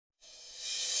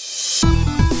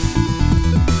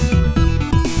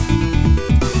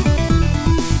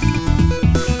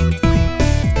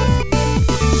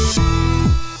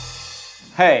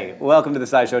Hey, welcome to the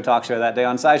SciShow Talk Show, that day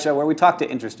on SciShow, where we talk to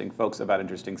interesting folks about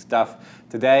interesting stuff.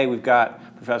 Today, we've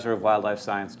got Professor of Wildlife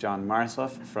Science John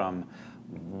Marzluff from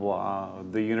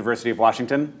the University of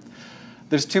Washington.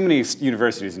 There's too many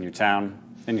universities in your town,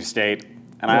 in your state,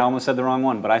 and I almost said the wrong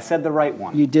one, but I said the right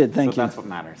one. You did, thank you. So that's what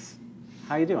matters.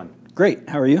 How you doing? Great,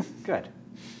 how are you? Good,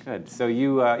 good. So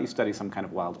you study some kind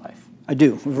of wildlife. I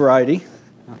do, a variety.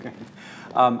 Okay.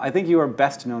 I think you are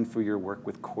best known for your work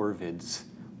with corvids.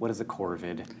 What is a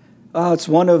corvid? It's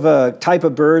one of a type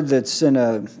of bird that's in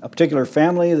a particular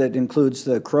family that includes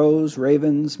the crows,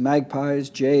 ravens, magpies,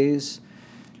 jays,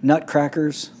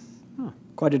 nutcrackers.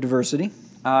 Quite a diversity.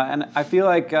 And I feel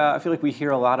like we hear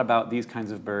a lot about these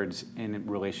kinds of birds in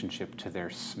relationship to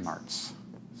their smarts.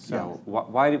 So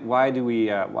why do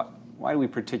we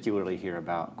particularly hear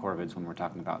about corvids when we're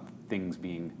talking about things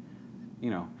being,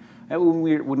 you know,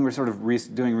 when we're sort of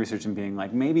doing research and being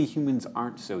like, maybe humans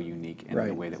aren't so unique in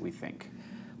the way that we think?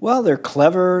 Well, they're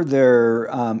clever, they're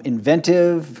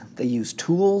inventive, they use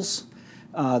tools,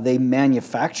 they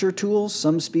manufacture tools,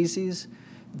 some species.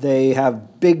 They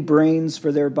have big brains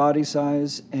for their body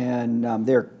size, and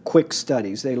they're quick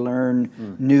studies. They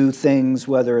learn new things,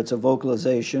 whether it's a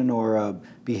vocalization or a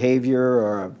behavior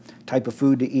or a type of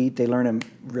food to eat. They learn them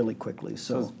really quickly.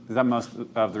 So is that most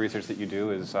of the research that you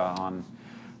do is on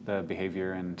the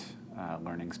behavior and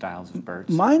learning styles of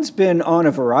birds? Mine's been on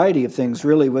a variety of things,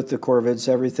 really, with the corvids,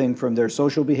 everything from their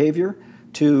social behavior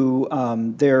to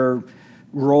their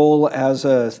role as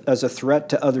a threat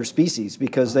to other species,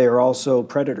 because they are also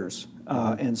predators.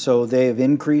 And so they have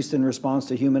increased in response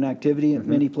to human activity in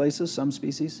many places, some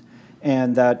species,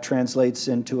 and that translates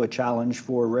into a challenge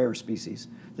for rare species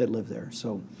that live there.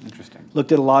 So interesting.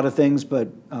 Looked at a lot of things, but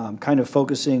kind of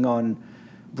focusing on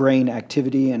brain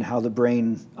activity and how the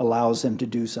brain allows them to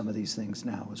do some of these things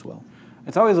now as well.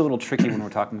 It's always a little tricky when we're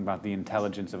talking about the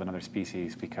intelligence of another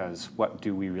species, because what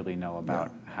do we really know about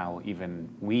how even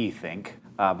we think?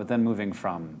 But then moving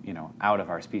from, you know, out of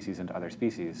our species into other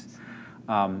species,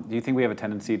 do you think we have a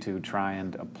tendency to try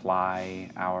and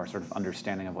apply our sort of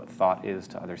understanding of what thought is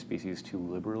to other species too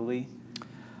liberally?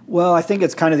 Well, I think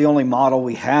it's kind of the only model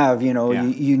we have. You know,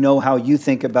 you know how you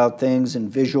think about things and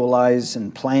visualize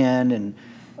and plan and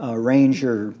arrange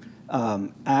your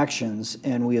actions,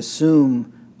 and we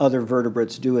assume other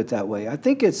vertebrates do it that way. I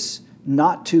think it's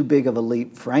not too big of a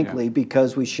leap, frankly,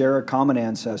 because we share a common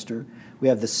ancestor. We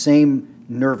have the same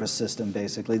nervous system,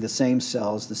 basically, the same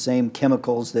cells, the same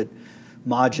chemicals that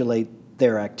modulate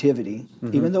their activity.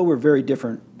 Even though we're very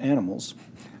different animals,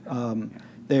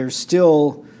 there's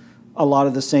still a lot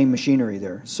of the same machinery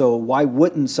there. So why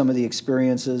wouldn't some of the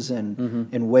experiences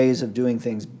and ways of doing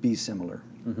things be similar?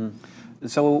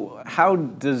 So how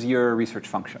does your research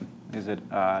function? Is it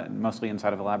mostly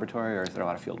inside of a laboratory, or is there a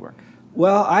lot of field work?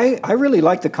 Well, I really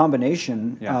like the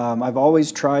combination. I've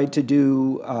always tried to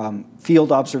do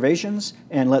field observations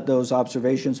and let those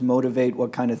observations motivate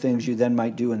what kind of things you then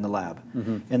might do in the lab.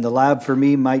 And the lab for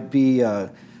me might be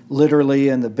literally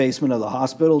in the basement of the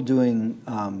hospital doing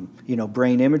you know,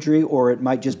 brain imagery, or it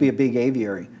might just be a big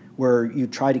aviary where you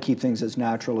try to keep things as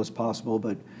natural as possible,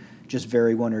 but just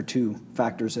vary one or two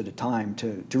factors at a time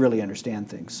to really understand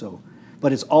things. So,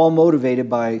 but it's all motivated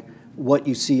by what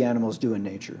you see animals do in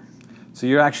nature. So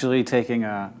you're actually taking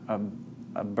a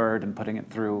bird and putting it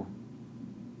through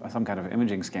some kind of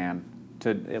imaging scan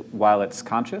while it's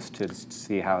conscious, to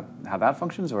see how that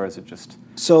functions, or is it just?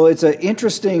 So it's an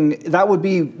interesting, that would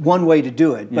be one way to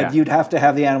do it, but you'd have to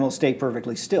have the animal stay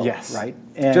perfectly still, right?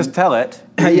 And just tell it.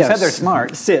 You said they're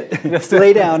smart. Sit,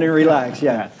 lay down and relax,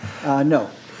 no.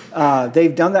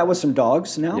 They've done that with some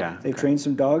dogs now. They've trained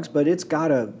some dogs, but it's got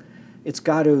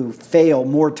to fail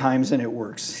more times than it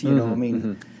works. You know, I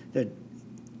mean,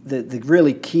 the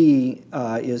really key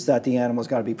is that the animal's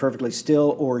got to be perfectly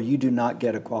still, or you do not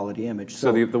get a quality image.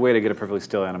 So the way to get a perfectly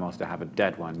still animal is to have a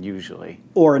dead one, usually,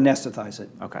 or anesthetize it.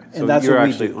 Okay, so that's you're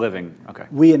actually living. Okay,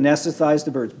 we anesthetize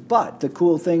the birds, but the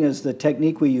cool thing is the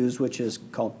technique we use, which is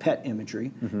called PET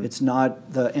imagery. It's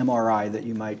not the MRI that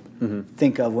you might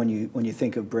think of when you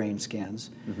think of brain scans.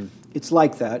 It's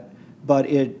like that, but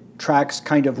it tracks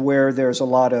kind of where there's a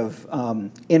lot of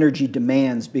energy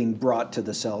demands being brought to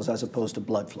the cells as opposed to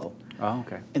blood flow. Oh,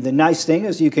 okay. And the nice thing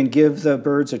is you can give the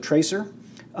birds a tracer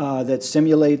that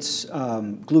simulates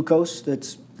glucose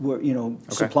that's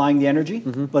supplying the energy,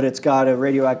 but it's got a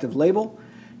radioactive label,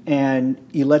 and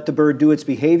you let the bird do its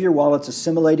behavior while it's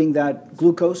assimilating that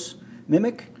glucose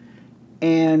mimic,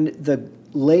 and the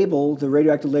label, the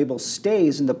radioactive label,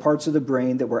 stays in the parts of the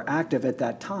brain that were active at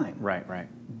that time. Right, right.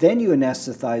 Then you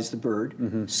anesthetize the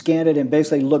bird, scan it, and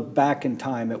basically look back in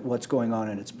time at what's going on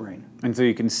in its brain. And so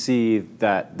you can see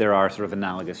that there are sort of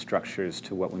analogous structures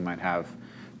to what we might have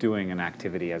doing an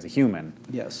activity as a human.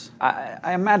 Yes.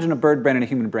 I imagine a bird brain and a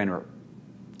human brain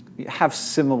have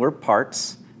similar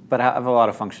parts, but have a lot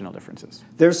of functional differences.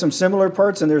 There's some similar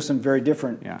parts and there's some very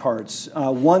different parts.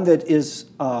 One that is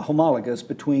homologous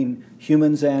between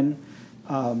humans and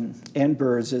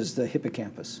birds is the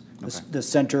hippocampus, the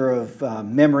center of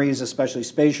memories, especially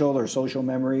spatial or social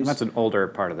memories. And that's an older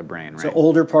part of the brain, right? It's an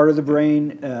older part of the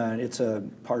brain. It's a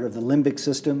part of the limbic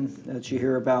system that you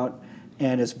hear about.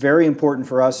 And it's very important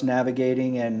for us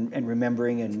navigating and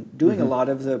remembering and doing a lot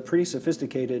of the pretty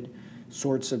sophisticated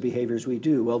sorts of behaviors we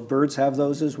do. Well, birds have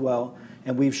those as well.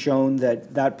 And we've shown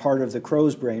that that part of the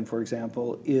crow's brain, for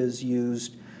example, is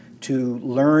used to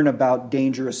learn about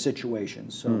dangerous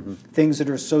situations. So things that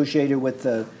are associated with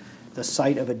the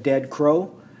sight of a dead crow.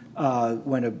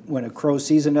 When a crow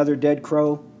sees another dead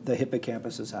crow, the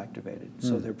hippocampus is activated.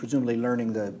 So they're presumably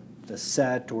learning the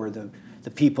set or the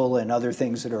people and other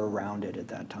things that are around it at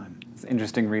that time. It's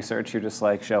interesting research. You're just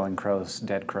like showing crows,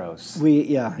 dead crows.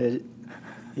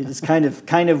 It is kind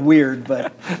of weird,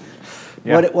 but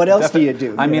what else do you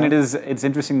do? I mean, it's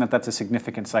interesting that that's a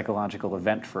significant psychological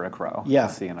event for a crow to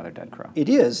see another dead crow. It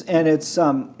is, and it's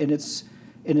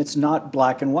not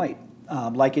black and white.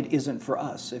 Like it isn't for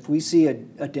us. If we see a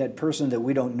dead person that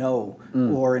we don't know,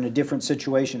 or in a different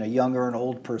situation, a young or an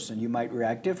old person, you might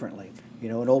react differently. You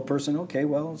know, an old person, okay,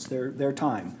 well, it's their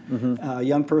time. A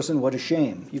young person, what a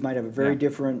shame. You might have a very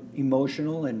different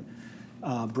emotional and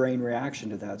brain reaction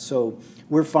to that. So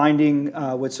we're finding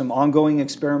with some ongoing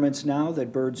experiments now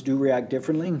that birds do react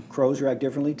differently. Crows react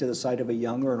differently to the sight of a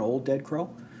young or an old dead crow.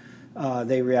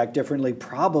 They react differently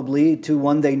probably to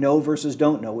one they know versus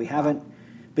don't know. We haven't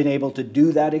been able to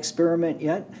do that experiment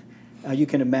yet. You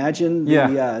can imagine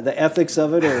the ethics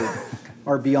of it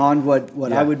are beyond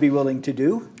what I would be willing to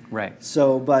do. Right.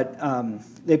 So, but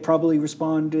they probably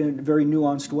respond in a very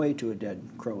nuanced way to a dead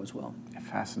crow as well.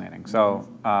 Fascinating. So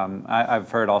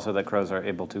I've heard also that crows are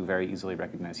able to very easily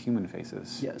recognize human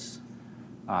faces. Yes.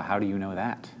 How do you know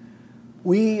that?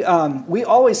 We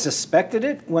always suspected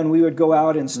it when we would go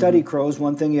out and study crows.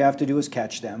 One thing you have to do is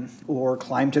catch them or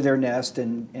climb to their nest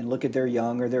and look at their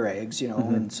young or their eggs, you know,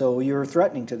 and so you're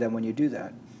threatening to them when you do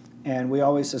that. And we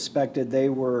always suspected they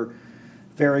were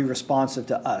very responsive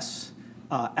to us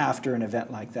after an event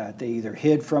like that. They either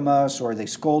hid from us or they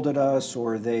scolded us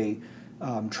or they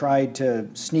tried to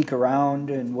sneak around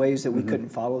in ways that we couldn't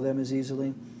follow them as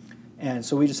easily. And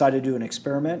so we decided to do an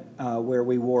experiment where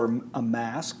we wore a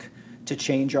mask to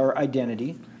change our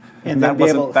identity. And that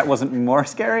wasn't more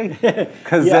scary?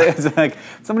 Because it's like,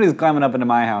 somebody's climbing up into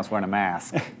my house wearing a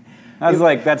mask.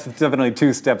 That's definitely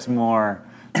 2 steps more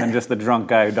than just the drunk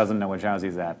guy who doesn't know which house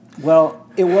he's at. Well,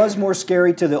 it was more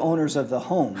scary to the owners of the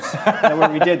homes where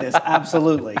we did this,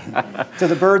 absolutely. To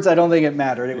the birds, I don't think it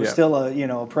mattered. It was still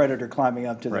a predator climbing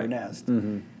up to their nest.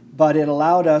 But it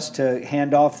allowed us to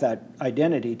hand off that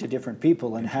identity to different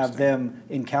people and have them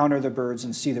encounter the birds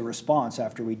and see the response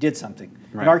after we did something.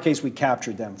 In our case, we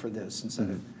captured them for this instead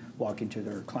of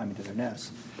climbing to their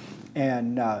nests.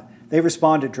 And they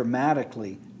responded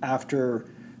dramatically after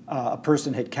a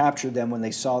person had captured them when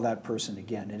they saw that person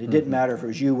again. And it didn't matter if it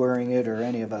was you wearing it or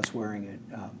any of us wearing it,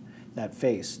 that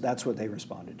face. That's what they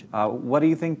responded to. What do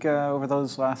you think over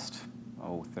those last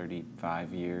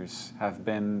 35 years have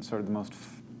been sort of the most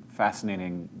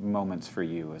fascinating moments for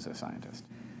you as a scientist?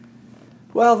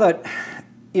 Well,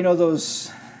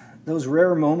 those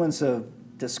rare moments of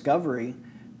discovery,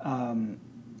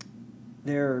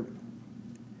 they're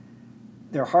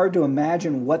hard to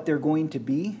imagine what they're going to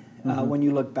be. When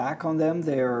you look back on them,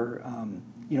 they're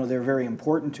very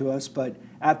important to us. But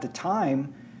at the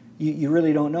time, you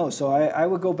really don't know. So I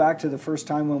would go back to the first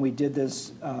time when we did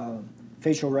this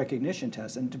facial recognition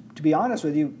test. And to be honest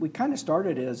with you, we kind of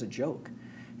started it as a joke.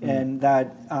 And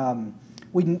that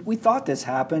we thought this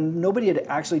happened. Nobody had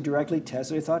actually directly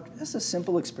tested it. We thought, this is a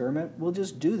simple experiment. We'll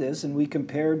just do this. And we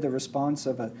compared the response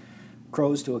of a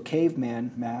crows to a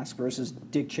caveman mask versus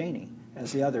Dick Cheney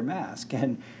as the other mask.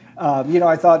 And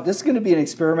I thought this is going to be an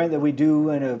experiment that we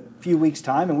do in a few weeks'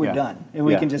 time, and we're done. And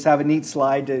we can just have a neat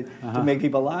slide to make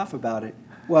people laugh about it.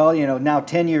 Well, now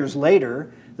 10 years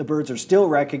later, the birds are still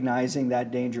recognizing that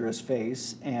dangerous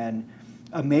face and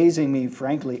amazing me,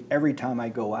 frankly, every time I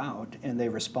go out and they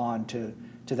respond to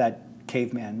that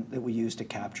caveman that we used to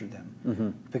capture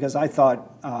them. Because I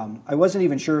thought, I wasn't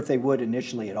even sure if they would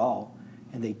initially at all,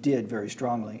 and they did very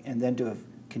strongly. And then to have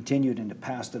continued and to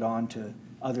pass it on to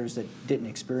others that didn't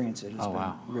experience it has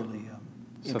been really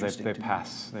interesting.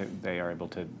 So they are able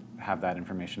to have that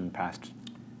information passed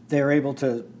they're able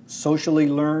to socially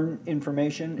learn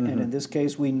information, and in this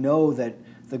case, we know that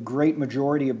the great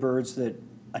majority of birds that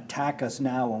attack us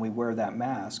now when we wear that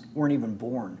mask weren't even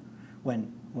born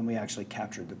when we actually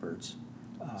captured the birds.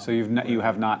 So you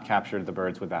have not captured the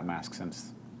birds with that mask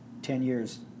since 10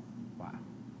 years. Wow.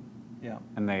 Yeah.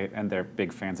 And they're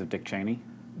big fans of Dick Cheney.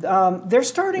 They're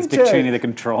starting Is Dick Cheney the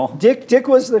control? Dick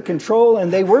was the control,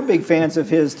 and they were big fans of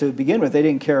his to begin with. They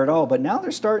didn't care at all, but now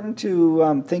they're starting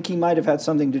to think he might have had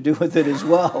something to do with it as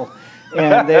well.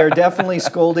 And they're definitely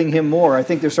scolding him more. I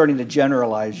think they're starting to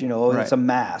generalize, it's a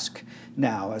mask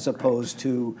now as opposed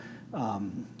to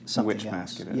something which else.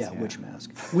 Mask it is. Yeah, which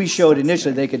mask. We showed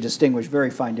initially they could distinguish very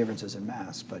fine differences in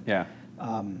masks, but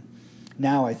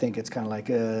now I think it's kind of like,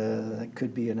 that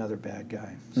could be another bad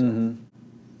guy. So.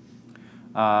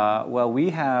 Well,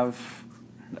 we have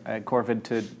a corvid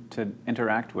to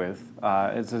interact with.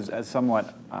 It's a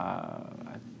somewhat,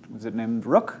 was it named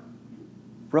Rook?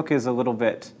 Rook is a little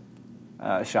bit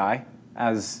shy,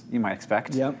 as you might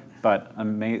expect. Yep. But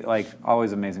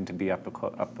always amazing to be up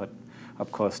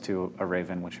close to a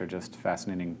raven, which are just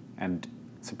fascinating and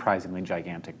surprisingly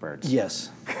gigantic birds. Yes.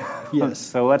 Yes.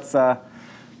 So let's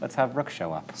have Rook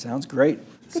show up. Sounds great.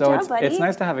 Good job, buddy. It's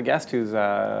nice to have a guest who's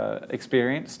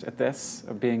experienced at this,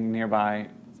 of being nearby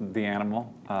the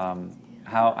animal.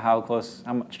 How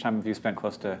much time have you spent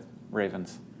close to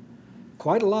ravens?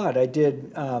 Quite a lot. I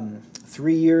did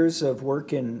 3 years of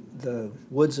work in the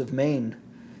woods of Maine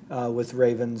with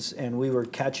ravens, and we were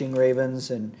catching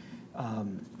ravens and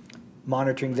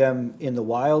monitoring them in the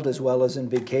wild as well as in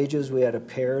big cages. We had a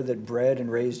pair that bred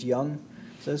and raised young.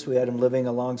 We had them living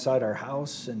alongside our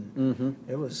house, and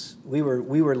it was we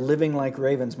were living like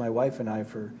ravens, my wife and I,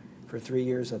 for 3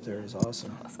 years up there. It was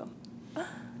awesome. Awesome.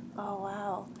 Oh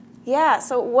wow. Yeah.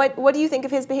 So what do you think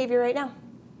of his behavior right now?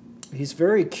 He's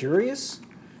very curious.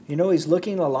 He's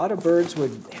looking. A lot of birds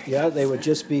would, they would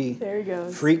just be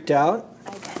freaked out.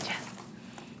 I betcha.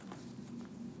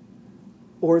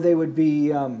 Or they would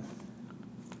be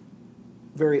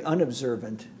very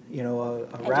unobservant. A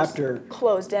raptor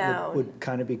closed down. Would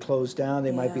kind of be closed down.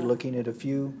 They might be looking at a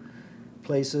few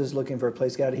places, looking for a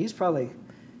place to get out.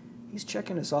 He's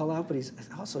checking us all out, but he's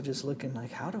also just looking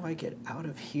like, how do I get out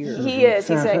of here? He is.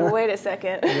 He's saying, wait a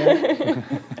second.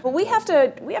 Well, we have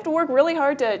to work really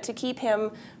hard to keep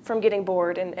him from getting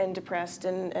bored and depressed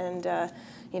and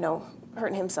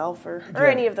hurting himself or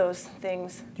any of those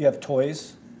things. Do you have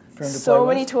toys? So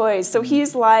many toys. So he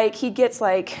gets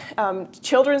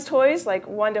children's toys, like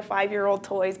 1 to 5 year old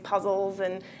toys, puzzles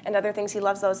and other things. He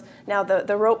loves those. Now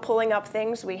the rope pulling up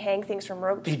things, we hang things from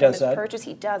ropes. He does that? Purchase.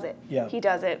 He does it. Yeah. He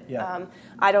does it. Yeah.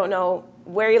 I don't know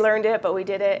where he learned it, but we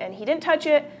did it, and he didn't touch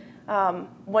it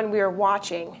when we were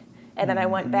watching, and then I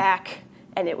went back.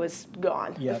 And it was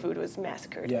gone. Yep. The food was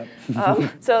massacred. Yep.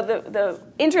 So the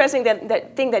interesting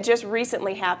thing that just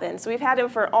recently happened. So we've had him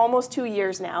for almost 2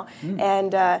 years now,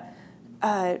 and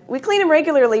we clean him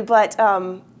regularly. But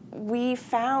we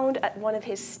found one of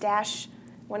his stashes.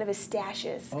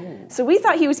 Oh. So we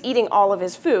thought he was eating all of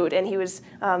his food, and he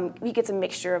gets a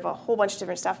mixture of a whole bunch of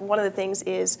different stuff. One of the things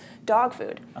is dog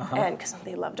food, and because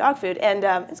they love dog food, and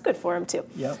it's good for him too.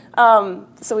 Yep.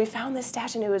 So we found this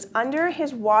stash, and it was under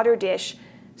his water dish,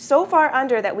 so far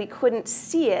under that we couldn't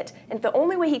see it. And the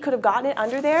only way he could have gotten it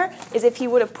under there is if he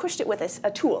would have pushed it with a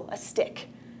tool, a stick.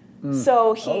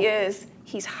 So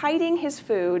he's hiding his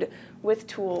food with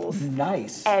tools.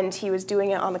 Nice. And he was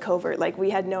doing it on the covert. Like, we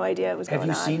had no idea it was going on.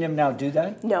 Have you seen him now do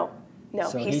that? No.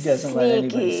 So he's he doesn't sneaky. let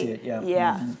anybody see it. Yeah.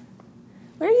 Yeah.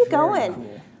 Where are you going?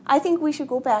 Cool. I think we should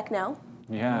go back now.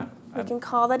 Yeah. We can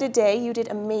call that a day. You did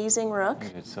amazing, Rook. You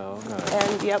did so good.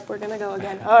 And yep, we're gonna go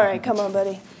again. All right, come on,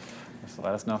 buddy. Just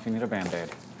let us know if you need a Band-Aid.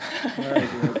 All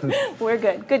right, We're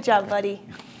good. Good job, buddy.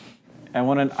 I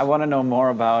want to know more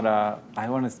about. I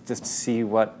want to just see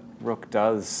what Rook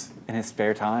does in his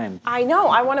spare time. I know.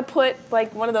 I want to put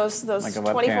like one of those Like a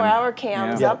 24-hour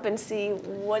cams Yeah. up and see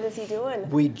what is he doing.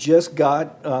 We just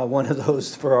got one of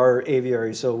those for our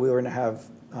aviary, so we were going to have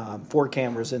 4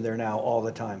 cameras in there now all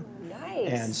the time. Nice.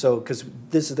 And so, because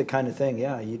this is the kind of thing,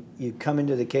 you come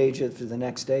into the cage for the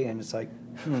next day, and it's like,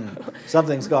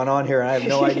 something's gone on here, and I have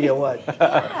no idea what.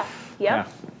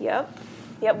 Yep.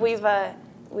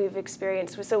 We've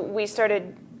experienced. So we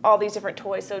started all these different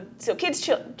toys. So kids,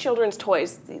 children's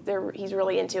toys, he's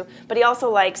really into. But he also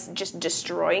likes just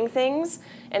destroying things.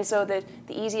 And so the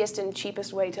easiest and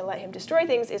cheapest way to let him destroy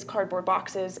things is cardboard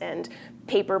boxes and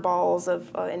paper balls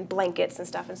and blankets and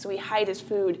stuff. And so we hide his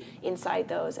food inside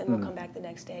those, and we'll come back the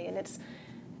next day. And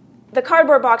the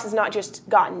cardboard box is not just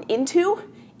gotten into;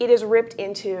 it is ripped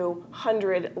into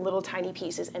 100 little tiny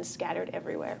pieces and scattered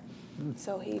everywhere.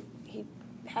 So he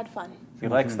had fun. He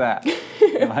likes that.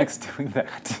 He likes doing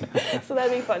that. So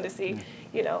that'd be fun to see,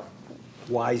 you know.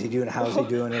 Why is he doing it? How's he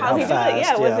doing it? How's he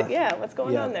fast? doing it? Yeah, what's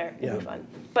going on there? It'd be fun.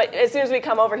 But as soon as we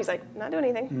come over, he's like, not doing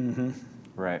anything.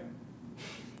 Right.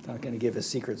 Not going to give his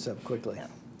secrets up quickly.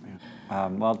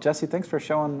 Well, Jesse, thanks for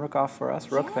showing Rook off for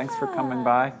us. Rook, thanks for coming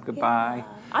by. Goodbye.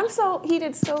 He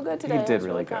did so good today. He did I was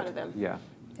really proud good. of him. Yeah.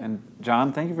 And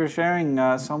John, thank you for sharing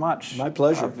so much. My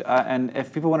pleasure. And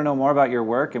if people want to know more about your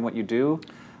work and what you do,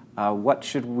 what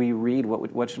should we read?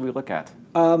 What should we look at?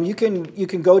 You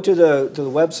can go to the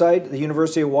website. The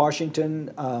University of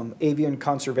Washington Avian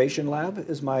Conservation Lab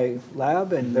is my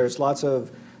lab, and there's lots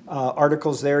of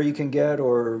articles there you can get,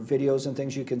 or videos and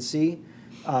things you can see.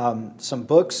 Some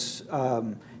books.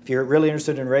 If you're really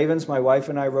interested in ravens, my wife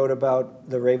and I wrote about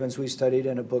the ravens we studied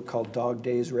in a book called Dog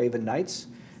Days, Raven Nights,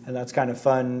 and that's kind of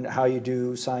fun, how you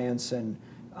do science and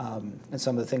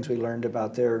some of the things we learned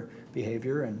about their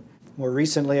behavior. And more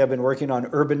recently, I've been working on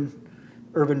urban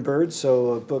birds,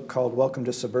 so a book called Welcome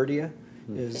to SUBIRDIA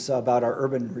is about our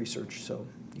urban research. So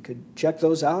you could check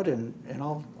those out, and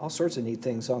all sorts of neat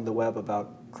things on the web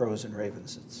about crows and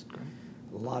ravens. It's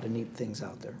a lot of neat things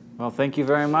out there. Well, thank you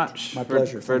very much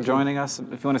for joining us.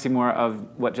 If you want to see more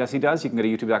of what Jessie does, you can go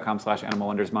to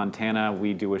youtube.com/AnimalWondersMontana.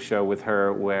 We do a show with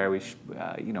her where we,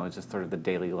 it's just sort of the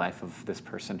daily life of this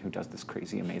person who does this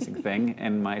crazy, amazing thing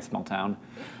in my small town.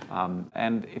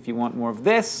 And if you want more of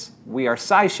this, we are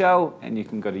SciShow, and you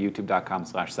can go to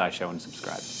youtube.com/SciShow and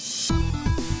subscribe.